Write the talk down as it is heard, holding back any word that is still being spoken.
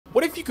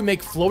What if you can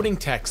make floating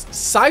text,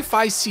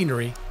 sci-fi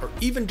scenery, or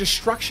even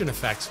destruction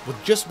effects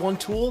with just one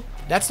tool?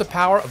 That's the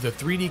power of the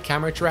 3D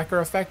camera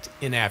tracker effect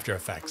in After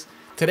Effects.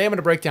 Today I'm going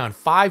to break down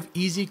 5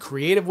 easy,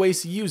 creative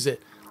ways to use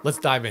it. Let's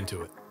dive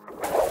into it.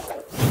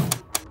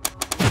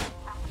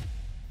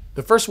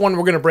 The first one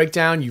we're going to break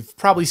down, you've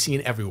probably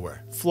seen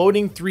everywhere.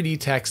 Floating 3D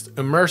text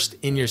immersed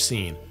in your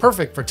scene.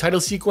 Perfect for title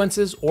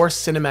sequences or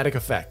cinematic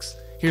effects.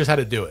 Here's how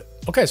to do it.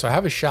 Okay, so I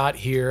have a shot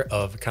here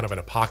of kind of an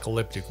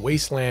apocalyptic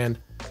wasteland,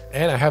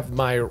 and I have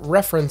my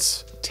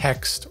reference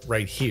text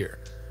right here.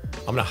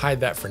 I'm gonna hide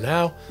that for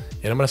now,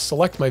 and I'm gonna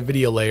select my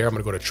video layer. I'm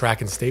gonna go to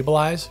Track and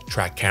Stabilize,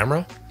 Track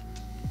Camera,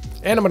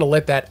 and I'm gonna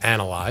let that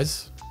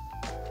analyze.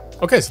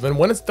 Okay, so then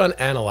when it's done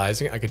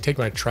analyzing, I could take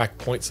my track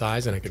point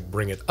size and I could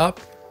bring it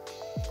up,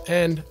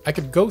 and I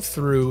could go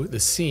through the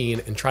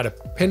scene and try to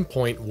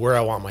pinpoint where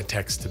I want my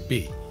text to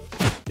be.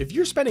 If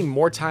you're spending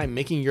more time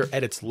making your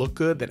edits look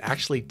good than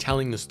actually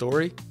telling the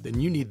story, then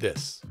you need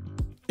this.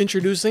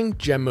 Introducing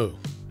Gemu.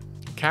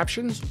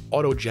 Captions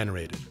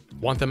auto-generated.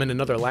 Want them in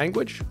another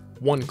language?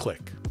 One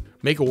click.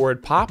 Make a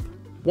word pop?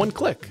 One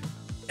click.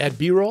 Add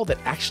B-roll that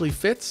actually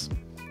fits?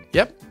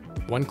 Yep,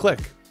 one click.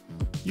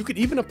 You could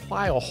even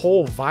apply a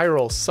whole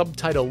viral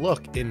subtitle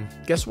look in,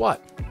 guess what?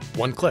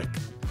 One click.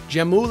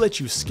 Gemu lets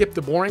you skip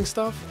the boring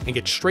stuff and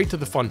get straight to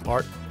the fun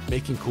part,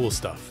 making cool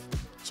stuff.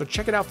 So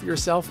check it out for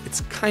yourself.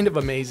 It's kind of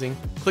amazing.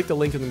 Click the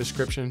link in the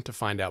description to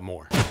find out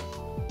more.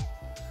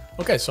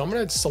 Okay, so I'm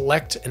gonna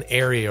select an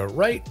area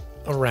right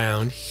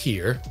around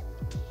here,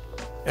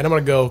 and I'm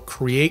gonna go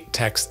create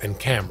text and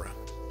camera.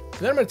 And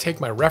then I'm gonna take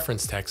my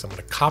reference text, I'm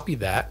gonna copy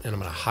that, and I'm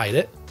gonna hide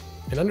it.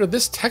 And under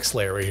this text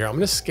layer right here, I'm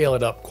gonna scale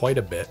it up quite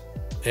a bit,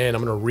 and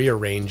I'm gonna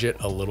rearrange it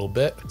a little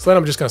bit. So then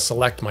I'm just gonna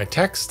select my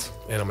text,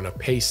 and I'm gonna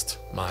paste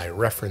my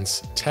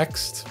reference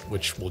text,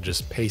 which will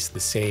just paste the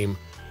same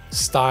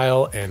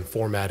style and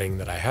formatting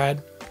that I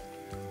had.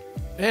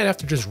 And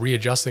after just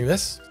readjusting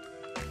this,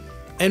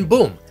 and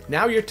boom,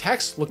 now your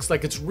text looks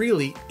like it's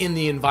really in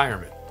the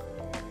environment.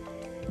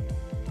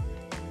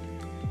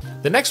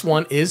 The next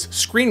one is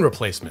screen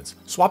replacements.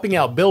 Swapping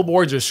out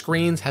billboards or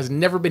screens has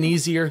never been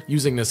easier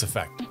using this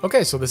effect.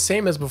 Okay, so the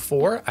same as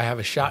before, I have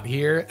a shot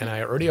here and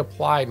I already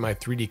applied my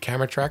 3D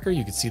camera tracker.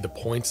 You can see the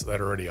points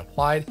that are already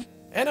applied.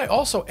 And I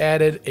also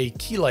added a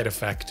key light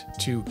effect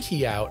to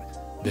key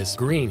out this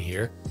green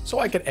here, so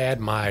I could add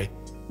my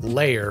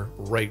layer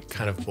right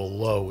kind of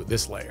below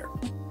this layer.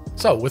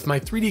 So with my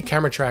 3D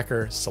camera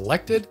tracker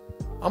selected,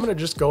 I'm gonna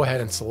just go ahead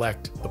and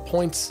select the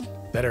points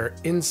that are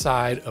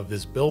inside of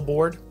this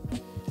billboard.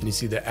 And you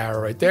see the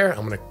arrow right there.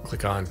 I'm gonna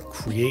click on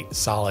Create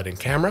Solid in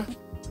Camera.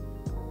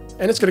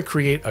 And it's gonna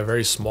create a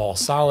very small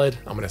solid.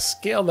 I'm gonna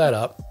scale that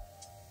up,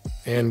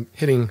 and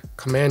hitting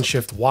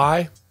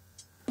Command-Shift-Y,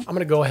 I'm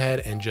gonna go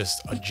ahead and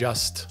just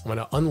adjust. I'm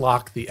gonna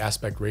unlock the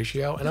aspect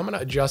ratio, and I'm gonna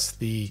adjust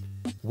the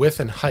width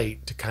and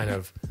height to kind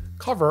of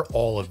cover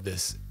all of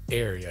this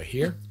area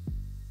here.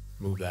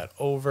 Move that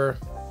over.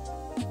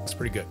 That's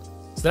pretty good.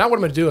 So now what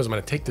I'm gonna do is I'm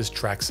gonna take this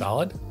track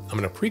solid, I'm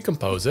gonna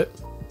pre-compose it.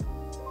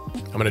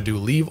 I'm gonna do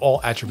leave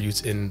all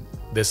attributes in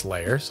this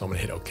layer, so I'm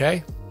gonna hit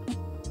OK.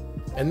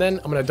 And then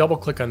I'm gonna double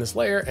click on this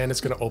layer, and it's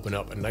gonna open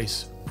up a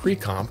nice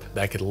pre-comp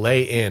that I could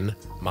lay in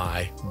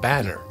my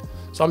banner.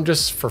 So I'm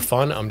just, for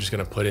fun, I'm just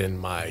gonna put in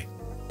my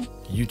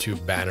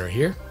YouTube banner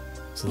here.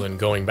 So then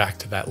going back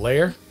to that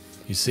layer,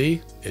 you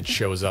see it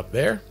shows up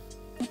there.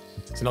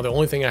 So now the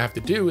only thing I have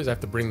to do is I have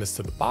to bring this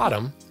to the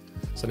bottom.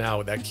 So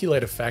now that key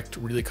light effect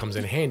really comes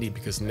in handy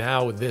because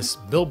now this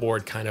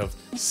billboard kind of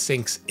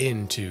sinks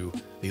into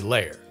the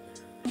layer.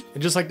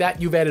 And just like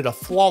that, you've added a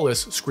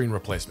flawless screen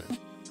replacement.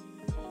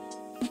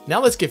 Now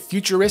let's get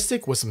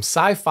futuristic with some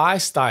sci-fi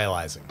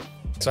stylizing.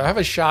 So I have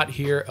a shot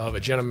here of a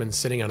gentleman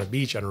sitting on a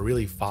beach on a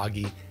really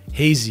foggy,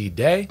 hazy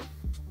day.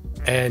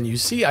 And you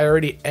see I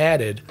already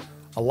added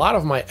a lot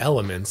of my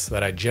elements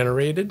that I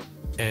generated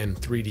and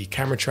 3D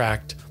camera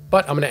tracked,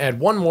 but I'm gonna add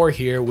one more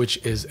here, which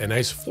is a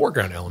nice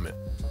foreground element.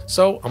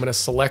 So I'm gonna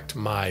select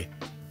my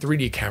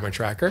 3D camera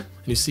tracker,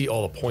 and you see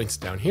all the points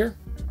down here.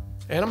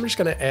 And I'm just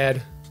gonna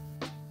add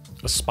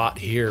a spot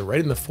here right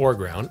in the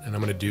foreground, and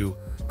I'm gonna do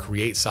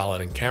Create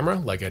Solid in Camera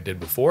like I did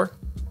before.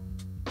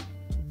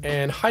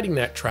 And hiding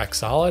that track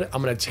solid,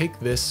 I'm gonna take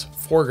this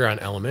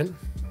foreground element,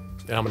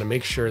 and I'm gonna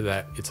make sure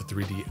that it's a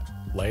 3D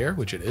layer,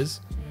 which it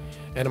is.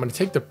 And I'm gonna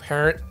take the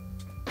parent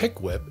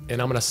pick whip,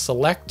 and I'm gonna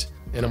select,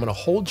 and I'm gonna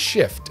hold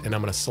shift, and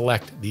I'm gonna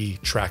select the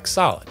track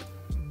solid.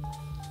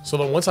 So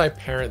then once I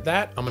parent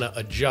that, I'm gonna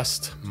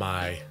adjust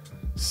my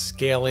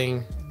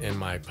scaling and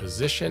my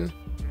position.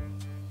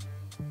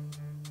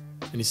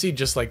 And you see,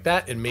 just like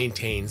that, it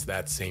maintains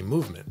that same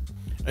movement.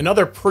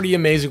 Another pretty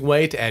amazing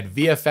way to add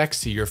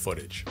VFX to your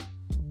footage.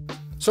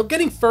 So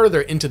getting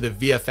further into the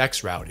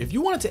VFX route, if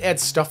you wanted to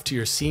add stuff to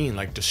your scene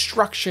like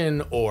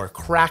destruction or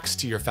cracks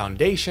to your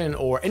foundation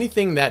or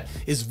anything that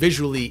is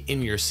visually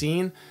in your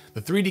scene,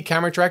 the 3D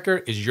camera tracker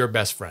is your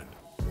best friend.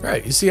 All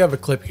right, you see I have a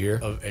clip here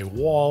of a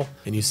wall,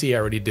 and you see I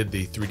already did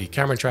the 3D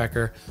camera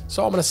tracker.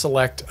 So I'm gonna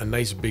select a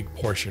nice big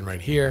portion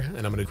right here,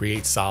 and I'm gonna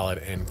create solid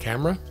and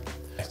camera.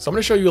 So I'm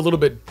gonna show you a little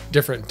bit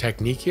different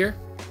technique here.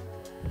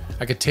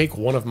 I could take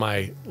one of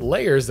my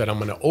layers that I'm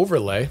gonna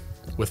overlay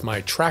with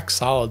my track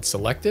solid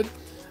selected.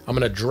 I'm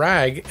gonna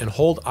drag and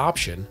hold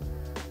Option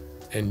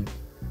and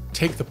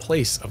take the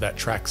place of that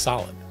track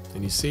solid.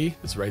 And you see,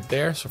 it's right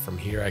there. So from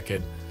here, I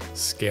could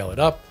scale it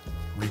up,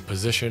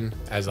 reposition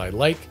as I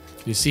like.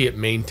 You see it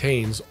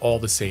maintains all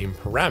the same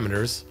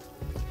parameters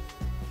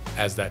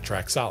as that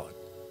track solid.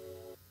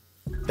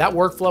 That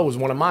workflow was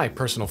one of my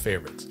personal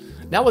favorites.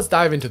 Now let's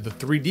dive into the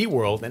 3D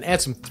world and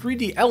add some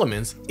 3D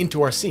elements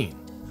into our scene.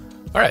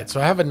 All right,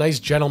 so I have a nice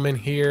gentleman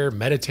here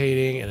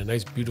meditating in a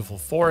nice beautiful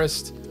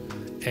forest,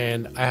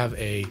 and I have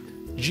a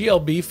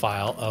GLB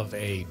file of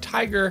a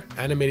tiger,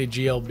 animated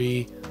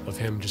GLB of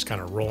him just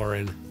kind of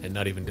roaring and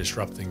not even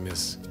disrupting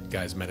this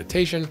guy's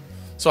meditation.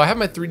 So I have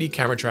my 3D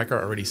camera tracker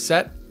already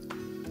set,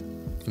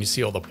 and you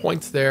see all the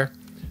points there.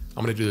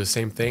 I'm gonna do the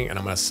same thing, and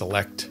I'm gonna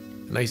select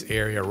a nice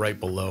area right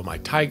below my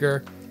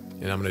tiger,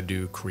 and I'm gonna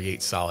do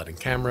create solid in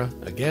camera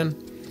again.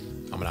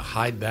 I'm gonna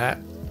hide that.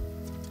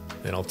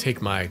 Then I'll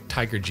take my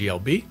tiger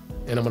GLB,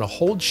 and I'm gonna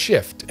hold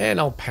shift, and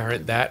I'll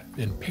parent that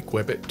and pick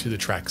whip it to the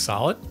track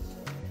solid.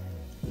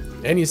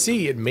 And you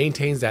see it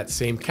maintains that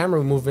same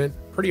camera movement.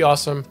 Pretty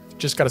awesome.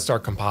 Just gotta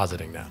start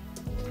compositing now.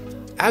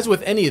 As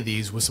with any of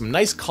these, with some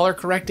nice color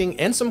correcting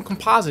and some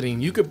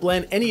compositing, you could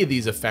blend any of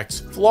these effects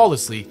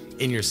flawlessly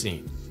in your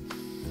scene.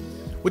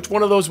 Which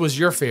one of those was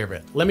your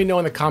favorite? Let me know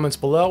in the comments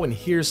below, and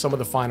here's some of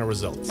the final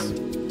results.